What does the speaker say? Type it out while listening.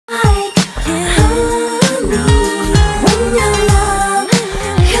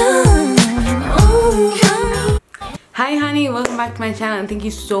my channel and thank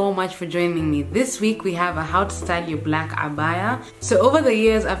you so much for joining me. This week we have a how to style your black abaya. So over the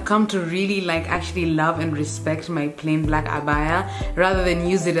years I've come to really actually love and respect my plain black abaya rather than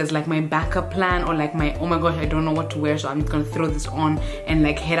use it as like my backup plan or like my, oh my gosh, I don't know what to wear so I'm just gonna throw this on and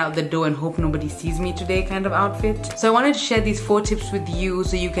like head out the door and hope nobody sees me today kind of outfit. So I wanted to share these 4 tips with you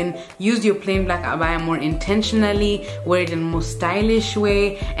so you can use your plain black abaya more intentionally, wear it in a more stylish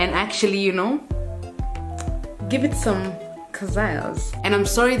way, and actually, you know, give it some pizzazz. And I'm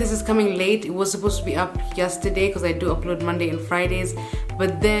sorry this is coming late. It was supposed to be up yesterday because I do upload Monday and Fridays,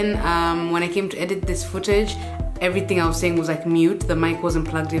 but then when I came to edit this footage, everything I was saying was like mute. The mic wasn't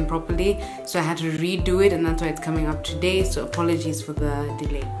plugged in properly, so I had to redo it, and that's why it's coming up today, so apologies for the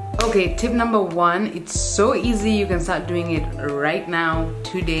delay. Okay, tip number 1, it's so easy, you can start doing it right now,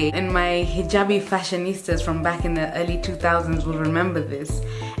 today. And my hijabi fashionistas from back in the early 2000s will remember this.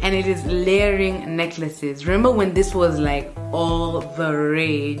 And it is layering necklaces. Remember when this was like all the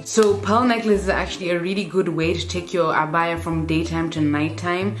rage? So pearl necklaces are actually a really good way to take your abaya from daytime to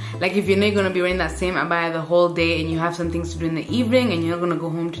nighttime. Like if you're not gonna be wearing that same abaya the whole day and you have some things to do in the evening and you're not gonna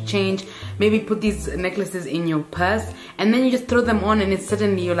go home to change, maybe put these necklaces in your purse and then you just throw them on and it's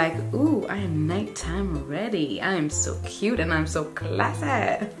suddenly you're like, ooh, I am nighttime ready. I am so cute and I'm so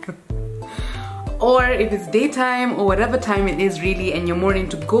classy. Or if it's daytime or whatever time it is really and you're more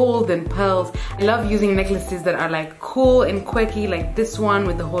into gold than pearls, I love using necklaces that are like cool and quirky, like this one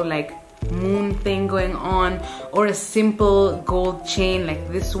with the whole like moon thing going on, or a simple gold chain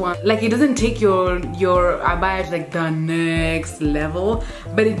like this one. Like it doesn't take your abaya to like the next level,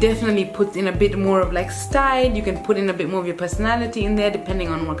 but it definitely puts in a bit more of like style. You can put in a bit more of your personality in there depending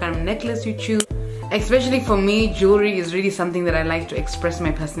on what kind of necklace you choose. Especially for me, jewelry is really something that I like to express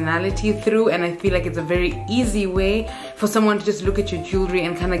my personality through, and I feel like it's a very easy way for someone to just look at your jewelry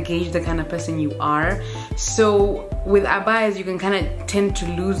and kind of gauge the kind of person you are. So with abayas, you can kind of tend to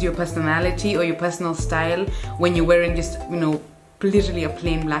lose your personality or your personal style when you're wearing just, you know, literally a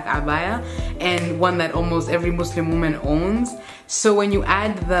plain black abaya, and one that almost every Muslim woman owns. So when you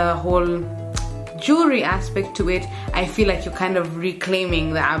add the whole jewelry aspect to it, I feel like you're kind of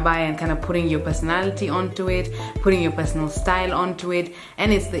reclaiming the abaya and kind of putting your personality onto it, putting your personal style onto it,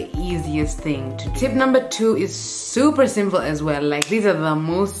 and it's the easiest thing to do. Tip number 2 is super simple as well. Like these are the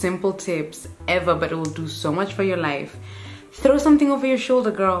most simple tips ever, but it will do so much for your life. Throw something over your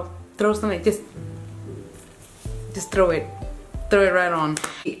shoulder, girl. Throw something, just throw it right on.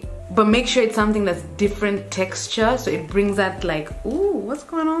 But make sure it's something that's different texture, so it brings that like, ooh, what's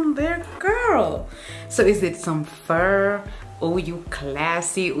going on there, girl? So is it some fur? Oh, you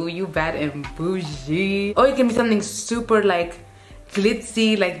classy. Oh, you bad and bougie. Or it can be something super like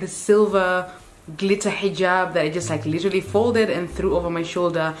glitzy, like the silver glitter hijab that I just like literally folded and threw over my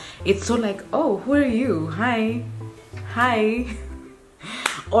shoulder. It's so like, oh, who are you? Hi.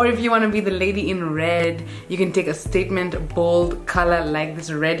 Or if you want to be the lady in red, you can take a statement bold color like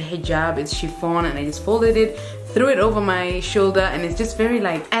this red hijab. It's chiffon and I just folded it, threw it over my shoulder, and it's just very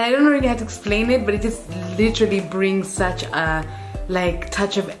like, and I don't really have to explain it, but it just literally brings such a like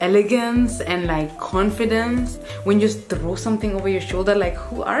touch of elegance and like confidence when you just throw something over your shoulder. Like,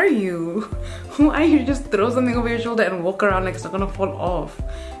 who are you? Who are you to just throw something over your shoulder and walk around like it's not gonna fall off?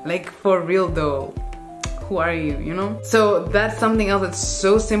 Like, for real though. Who are you, you know? So that's something else that's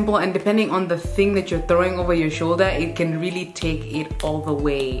so simple, and depending on the thing that you're throwing over your shoulder, it can really take it all the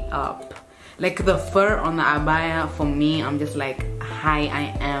way up. Like the fur on the abaya, for me, I'm just like, hi,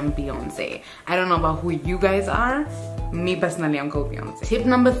 I am Beyonce. I don't know about who you guys are. Me personally, I'm called Beyonce. Tip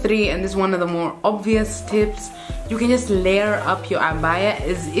number 3, and this is one of the more obvious tips, you can just layer up your abaya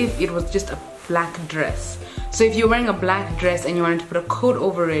as if it was just a black dress. So if you're wearing a black dress and you wanted to put a coat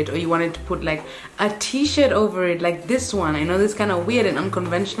over it, or you wanted to put like a t-shirt over it like this one, I know this is kind of weird and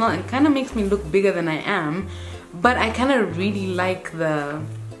unconventional and kind of makes me look bigger than I am, but I kind of really like the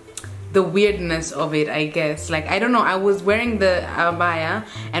weirdness of it, I guess. Like, I don't know, I was wearing the abaya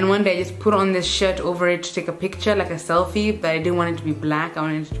and one day I just put on this shirt over it to take a picture, like a selfie, but I didn't want it to be black, I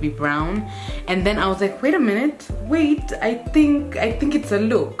wanted it to be brown. And then I was like, wait a minute, wait, I think it's a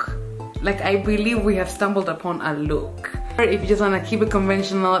look. Like, I believe we have stumbled upon a look. Or if you just want to keep it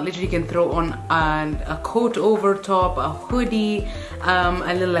conventional, literally you can throw on a coat over top, a hoodie,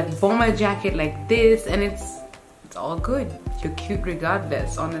 a little like bomber jacket like this, and it's all good. You're cute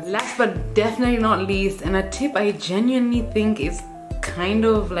regardless, honestly. Last but definitely not least, and a tip I genuinely think is kind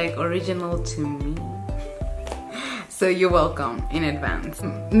of like original to me. So you're welcome in advance.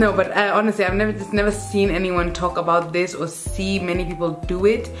 No, but honestly, I've never seen anyone talk about this or see many people do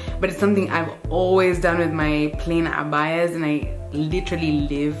it, but it's something I've always done with my plain abayas, and I literally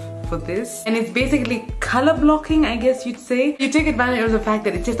live for this. And it's basically color blocking, I guess you'd say. You take advantage of the fact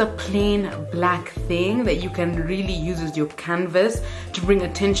that it's just a plain black thing that you can really use as your canvas to bring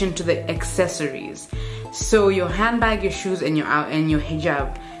attention to the accessories. So your handbag, your shoes, and your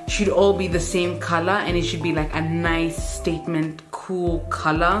hijab should all be the same color, and it should be like a nice statement, cool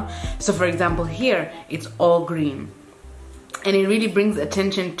color. So for example, here it's all green, and it really brings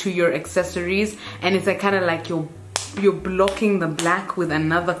attention to your accessories, and it's like kind of like you're blocking the black with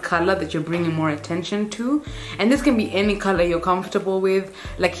another color that you're bringing more attention to. And this can be any color you're comfortable with.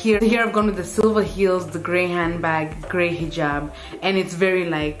 Like here I've gone with the silver heels, the gray handbag, gray hijab, and it's very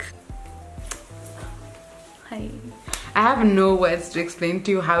like, hi. I have no words to explain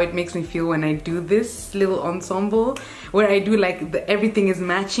to you how it makes me feel when I do this little ensemble where I do like everything is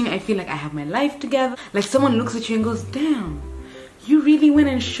matching. I feel like I have my life together. Like someone looks at you and goes, damn, you really went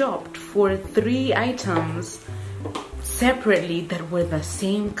and shopped for 3 items separately that were the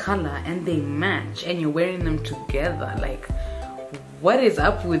same color and they match, and you're wearing them together. Like, what is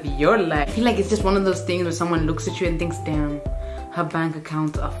up with your life? I feel like it's just one of those things where someone looks at you and thinks, damn, her bank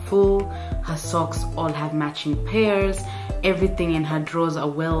accounts are full, her socks all have matching pairs, everything in her drawers are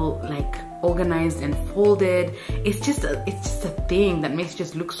well like organized and folded. It's just a thing that makes you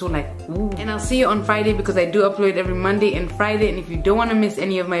just look so like, ooh. And I'll see you on Friday, because I do upload every Monday and Friday. And if you don't want to miss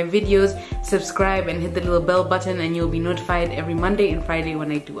any of my videos, subscribe and hit the little bell button, and you'll be notified every Monday and Friday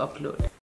when I do upload.